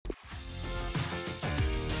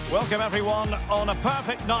Welcome everyone on a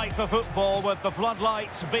perfect night for football with the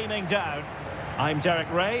floodlights beaming down. I'm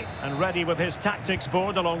Derek Ray, and ready with his tactics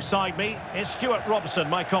board alongside me is Stuart Robson,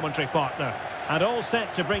 my commentary partner. And all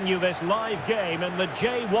set to bring you this live game in the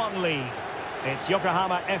J1 League. It's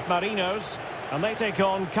Yokohama F Marinos, and they take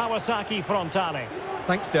on Kawasaki Frontale.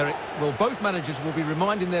 Thanks, Derek. Well, both managers will be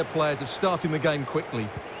reminding their players of starting the game quickly,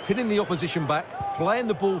 pinning the opposition back, playing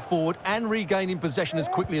the ball forward and regaining possession as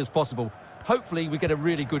quickly as possible. Hopefully we get a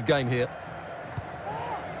really good game here.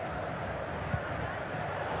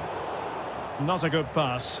 Not a good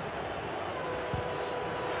pass.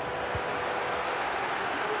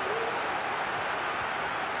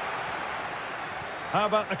 How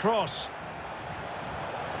about the cross?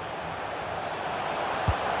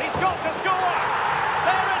 He's got to score!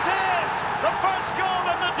 There it is! The first goal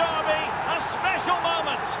in the derby, a special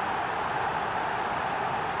moment!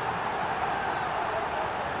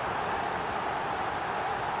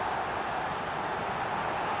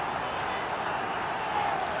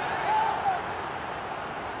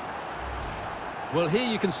 Well, here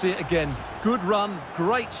you can see it again. Good run,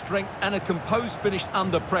 great strength and a composed finish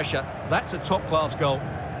under pressure. That's a top-class goal.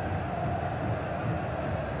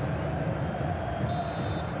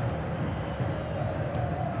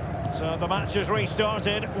 So the match has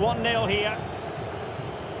restarted, 1-0 here.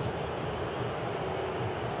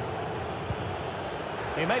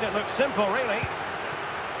 He made it look simple, really.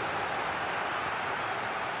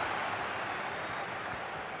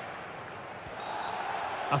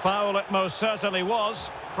 A foul it most certainly was.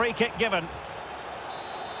 Free kick given.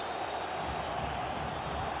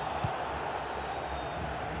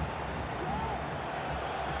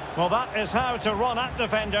 Well, that is how to run at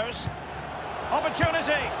defenders.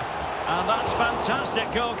 Opportunity! And that's fantastic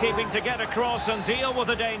goalkeeping to get across and deal with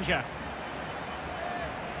the danger.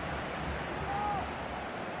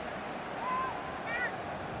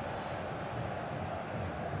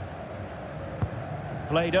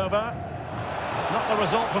 Played over. Not the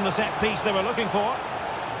result from the set piece they were looking for.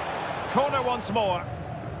 Corner once more.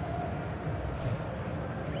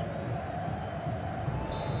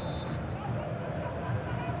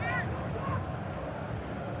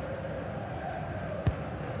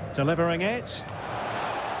 Delivering it.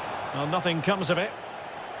 Well, nothing comes of it.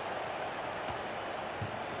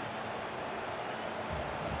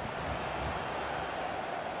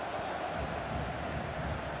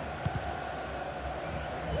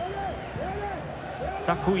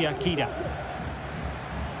 Takuya Kida.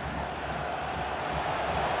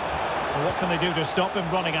 Well, what can they do to stop him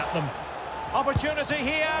running at them? Opportunity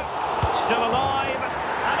here. Still alive.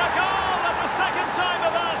 And a goal at the second time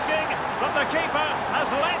of asking. But the keeper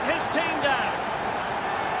has let his team down.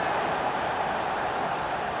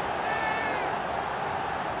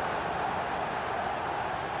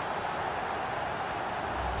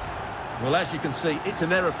 Well, as you can see, it's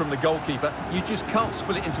an error from the goalkeeper. You just can't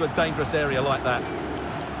spill it into a dangerous area like that.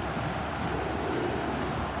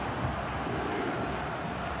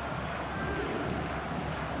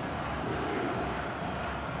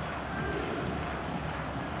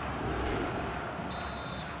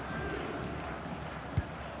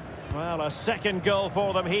 Well, a second goal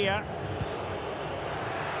for them here.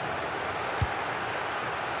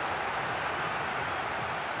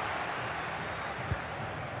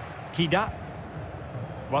 Kida.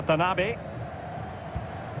 Watanabe.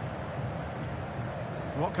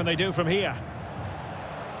 What can they do from here?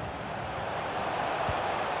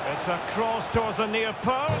 It's a cross towards the near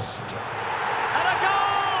post. And a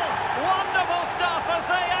goal! Wonderful stuff as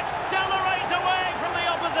they accelerate away from the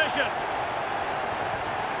opposition.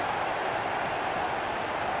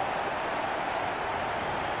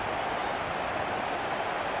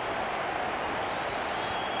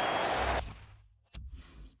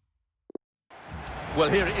 Well,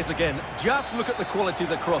 here it is again. Just look at the quality of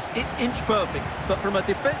the cross. It's inch perfect, but from a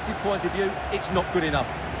defensive point of view, it's not good enough.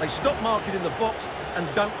 They stop marking in the box and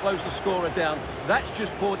don't close the scorer down. That's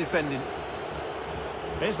just poor defending.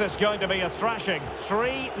 Is this going to be a thrashing?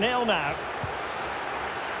 3-0 now.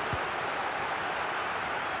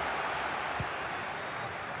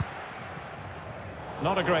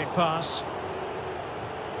 Not a great pass.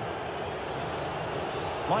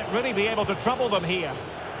 Might really be able to trouble them here.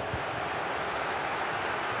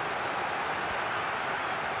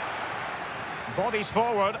 Bodies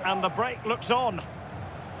forward and the break looks on.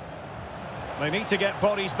 They need to get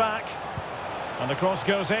bodies back. And the cross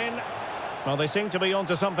goes in. Well, they seem to be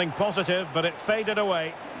onto something positive, but it faded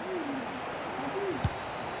away.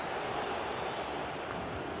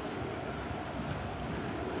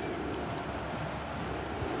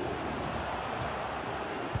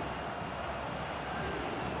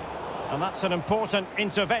 And that's an important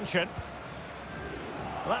intervention.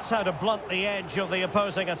 That's how to blunt the edge of the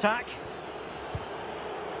opposing attack.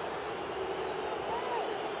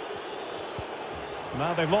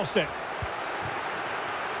 Now they've lost it.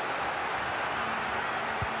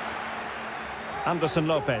 Anderson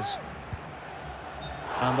Lopez.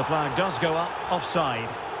 And the flag does go up, offside.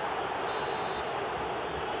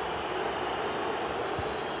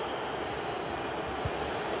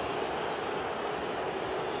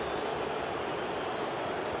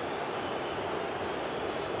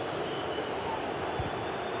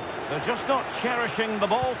 They're just not cherishing the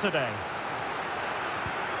ball today.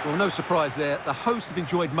 Well, no surprise there. The hosts have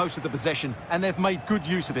enjoyed most of the possession, and they've made good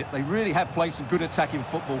use of it. They really have played some good attacking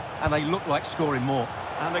football, and they look like scoring more.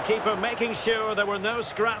 And the keeper making sure there were no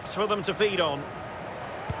scraps for them to feed on.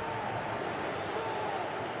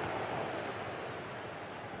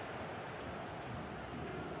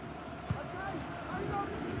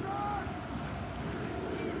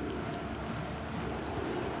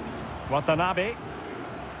 Watanabe.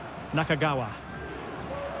 Nakagawa.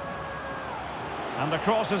 And the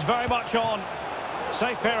cross is very much on.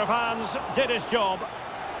 Safe pair of hands, did his job.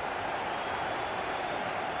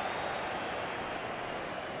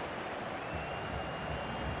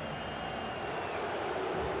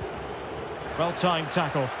 Well-timed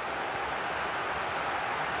tackle.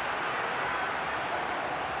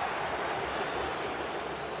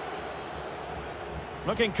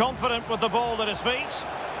 Looking confident with the ball at his feet.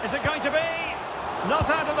 Is it going to be? Not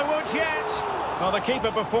out of the woods yet. Well, the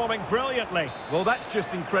keeper performing brilliantly. Well, that's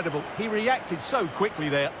just incredible. He reacted so quickly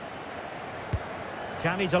there.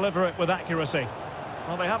 Can he deliver it with accuracy?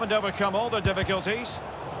 Well, they haven't overcome all the difficulties.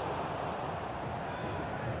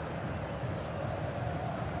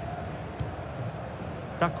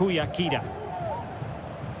 Takuya Kida.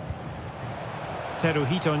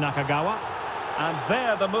 Teruhito Nakagawa. And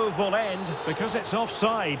there the move will end because it's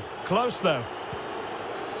offside. Close, though.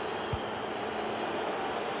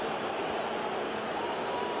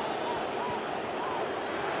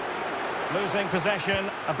 Losing possession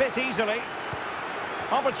a bit easily.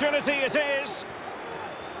 Opportunity it is.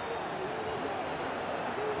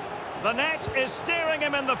 The net is staring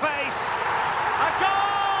him in the face. A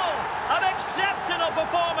goal! An exceptional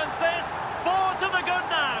performance this. 4 to the good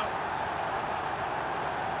now.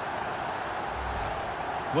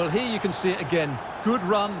 Well, here you can see it again. Good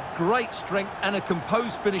run, great strength, and a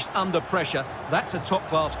composed finish under pressure. That's a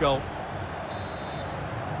top-class goal.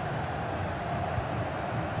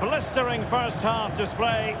 Blistering first half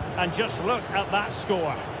display, and just look at that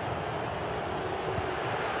score.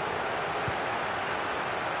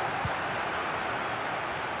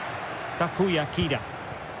 Takuya Kida.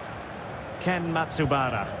 Ken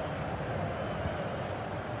Matsubara.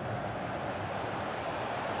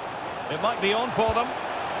 It might be on for them.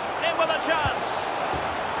 In with a chance.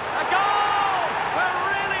 A goal! We're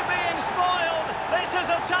really being spoiled. This is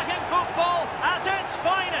attacking football at its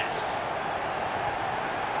finest.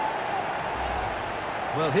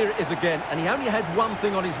 Well, here it is again, and he only had one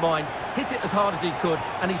thing on his mind. Hit it as hard as he could,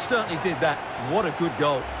 and he certainly did that. What a good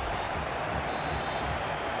goal.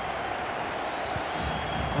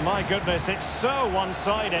 Oh my goodness, it's so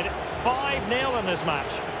one-sided. 5-0 in this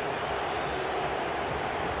match.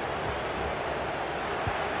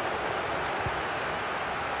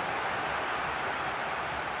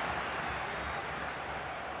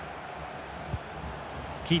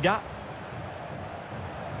 Kida.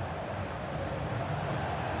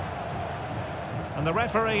 And the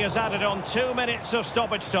referee has added on 2 minutes of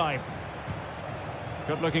stoppage time.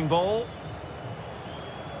 Good-looking ball.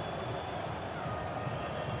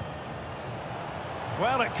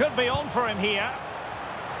 Well, it could be on for him here.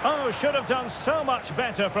 Oh, should have done so much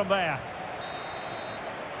better from there.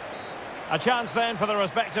 A chance then for the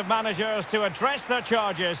respective managers to address their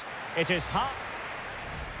charges. It is hard.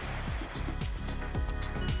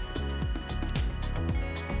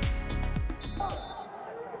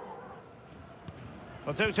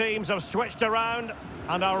 The two teams have switched around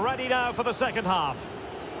and are ready now for the second half.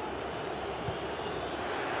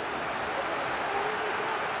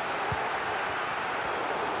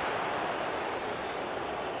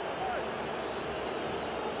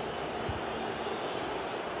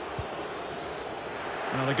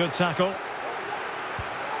 Another good tackle.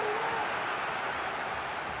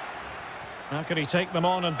 How can he take them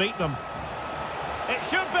on and beat them? It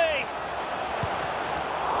should be!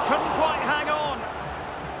 Couldn't quite hang on.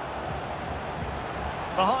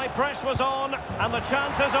 The high press was on, and the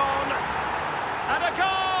chance is on. And a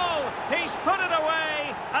goal! He's put it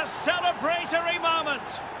away! A celebratory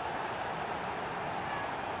moment!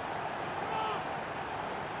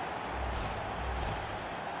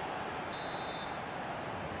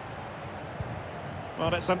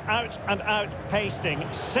 Well, it's an out-and-out pasting.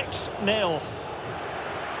 6-0.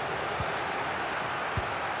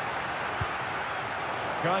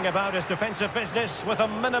 Going about his defensive business with a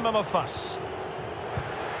minimum of fuss.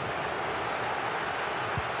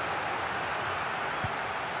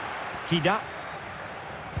 Kida.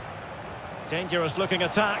 Dangerous looking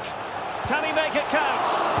attack. Can he make it count?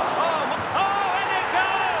 Oh, in it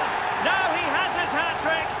goes! Now he has his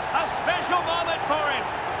hat-trick. A special moment for him.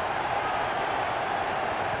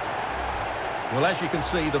 Well, as you can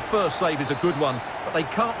see, the first save is a good one, but they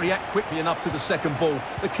can't react quickly enough to the second ball.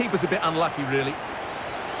 The keeper's a bit unlucky, really.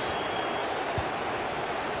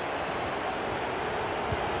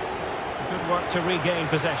 Good work to regain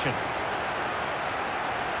possession.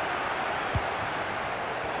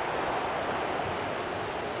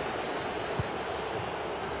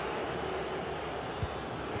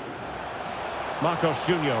 Marcos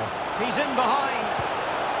Junior. He's in behind.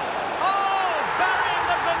 Oh, burying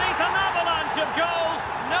them beneath an avalanche of goals.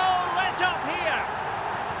 No let up here.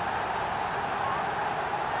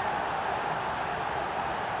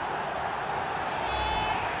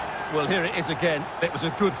 Well, here it is again. It was a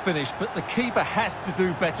good finish, but the keeper has to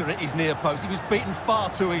do better at his near post. He was beaten far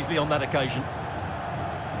too easily on that occasion.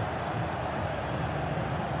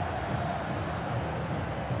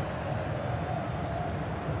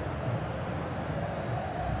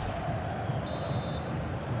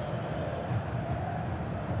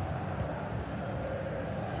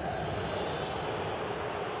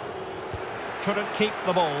 Couldn't keep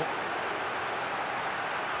the ball.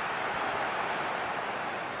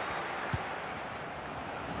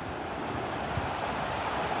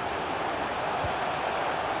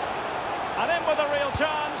 And in with a real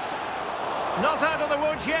chance. Not out of the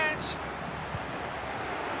woods yet.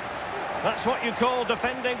 That's what you call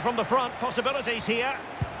defending from the front. Possibilities here.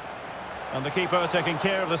 And the keeper taking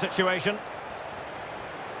care of the situation.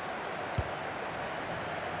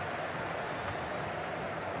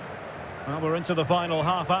 Well, we're into the final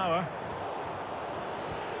half hour.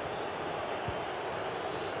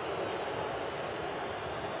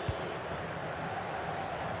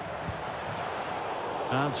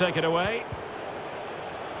 And take it away.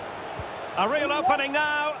 A real opening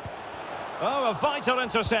now. Oh, a vital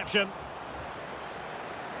interception.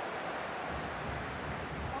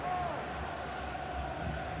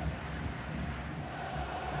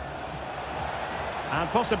 And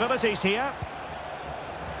possibilities here.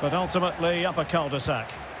 But ultimately up a cul-de-sac.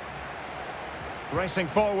 Racing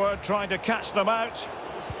forward, trying to catch them out.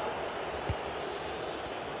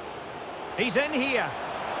 He's in here.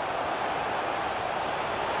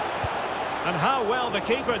 And how well the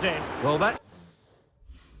keeper did. Well, that...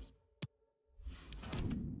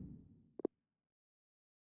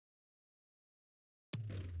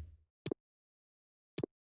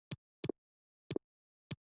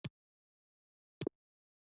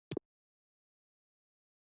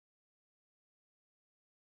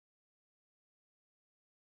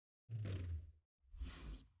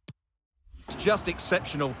 just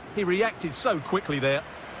exceptional. He reacted so quickly there.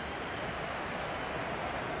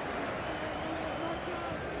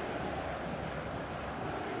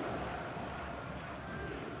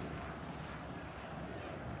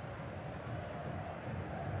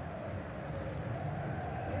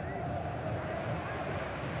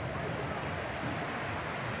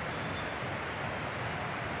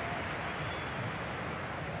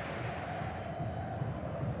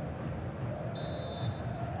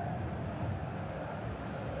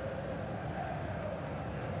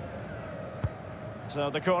 So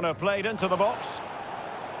the corner played into the box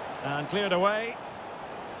and cleared away.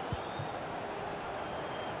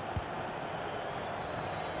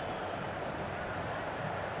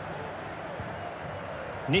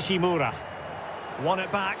 Nishimura won it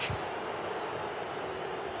back.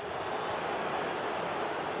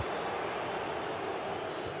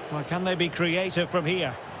 Well, can they be creative from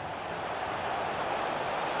here?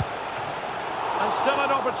 And still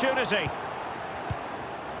an opportunity.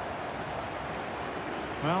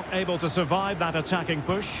 Well, able to survive that attacking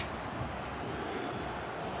push.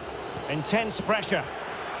 Intense pressure.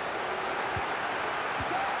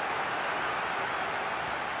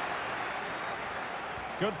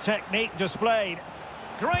 Good technique displayed.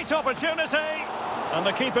 Great opportunity. And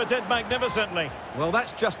the keeper did magnificently. Well,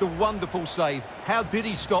 that's just a wonderful save. How did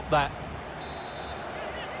he stop that?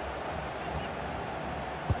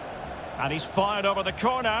 And he's fired over the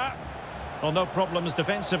corner. Well, no problems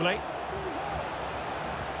defensively.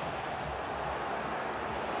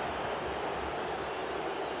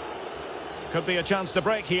 Could be a chance to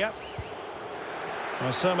break here.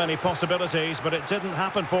 There's so many possibilities, but it didn't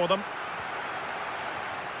happen for them.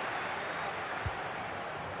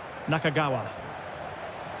 Nakagawa.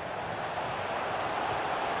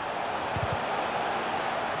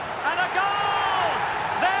 And a goal!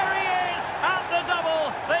 There he is at the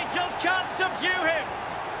double. They just can't subdue him.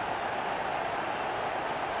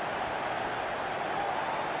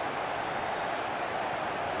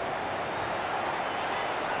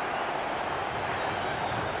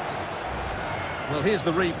 Well, here's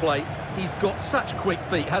the replay. He's got such quick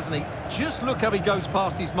feet, hasn't he? Just look how he goes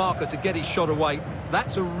past his marker to get his shot away.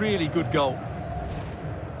 That's a really good goal.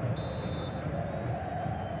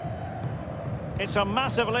 It's a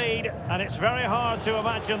massive lead, and it's very hard to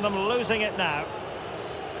imagine them losing it now.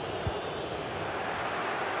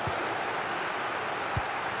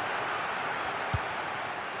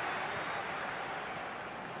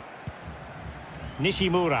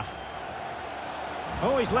 Nishimura.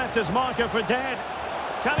 Oh, he's left his marker for dead.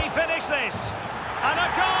 Can he finish this? And a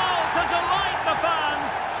goal to delight the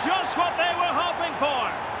fans. Just what they were hoping for.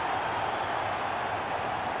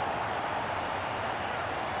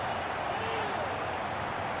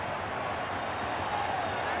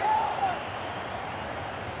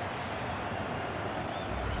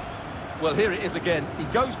 Well, here it is again. He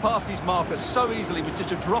goes past his marker so easily with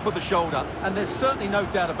just a drop of the shoulder, and there's certainly no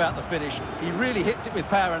doubt about the finish. He really hits it with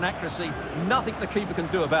power and accuracy. Nothing the keeper can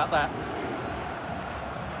do about that.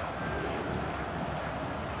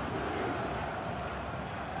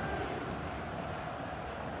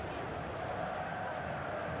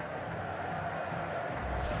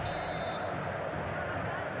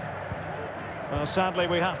 Well, sadly,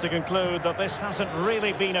 we have to conclude that this hasn't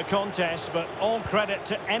really been a contest, but all credit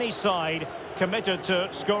to any side committed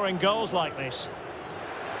to scoring goals like this.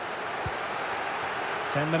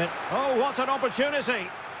 10 minutes. Oh, what an opportunity!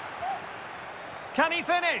 Can he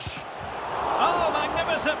finish? Oh,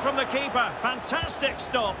 magnificent from the keeper. Fantastic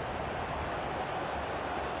stop.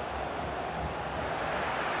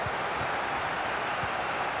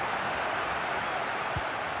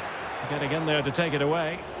 Getting in there to take it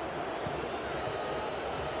away.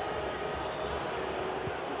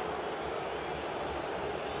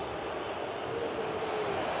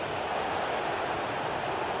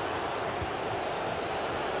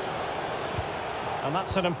 And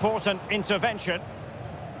that's an important intervention.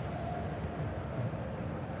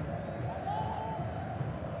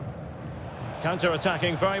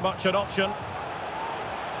 Counter-attacking, very much an option.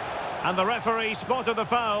 And the referee spotted the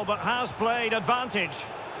foul, but has played advantage.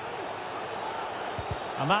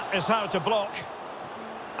 And that is how to block.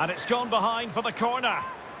 And it's gone behind for the corner.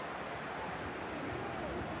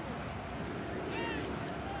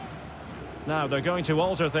 Now they're going to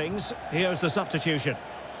alter things. Here's the substitution.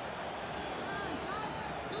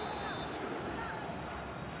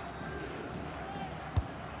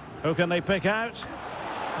 Who can they pick out?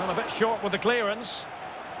 Well, a bit short with the clearance.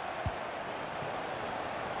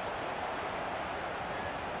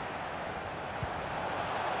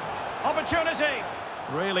 Opportunity!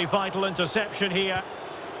 Really vital interception here.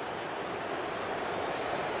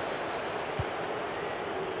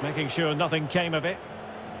 Making sure nothing came of it.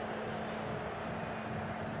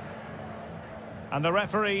 And the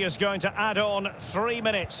referee is going to add on 3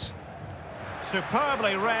 minutes.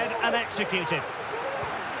 Superbly read and executed.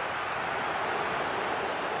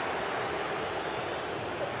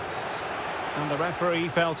 And the referee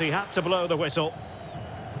felt he had to blow the whistle.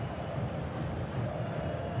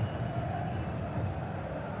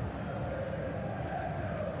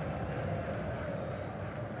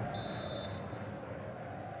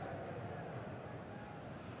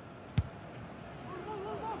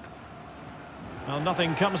 Well,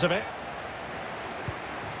 nothing comes of it.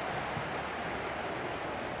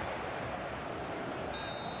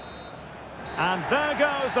 And there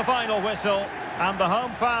goes the final whistle. And the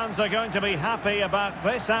home fans are going to be happy about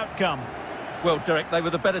this outcome. Well, Derek, they were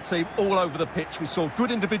the better team all over the pitch. We saw good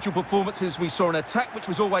individual performances. We saw an attack which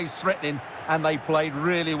was always threatening, and they played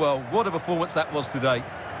really well. What a performance that was today.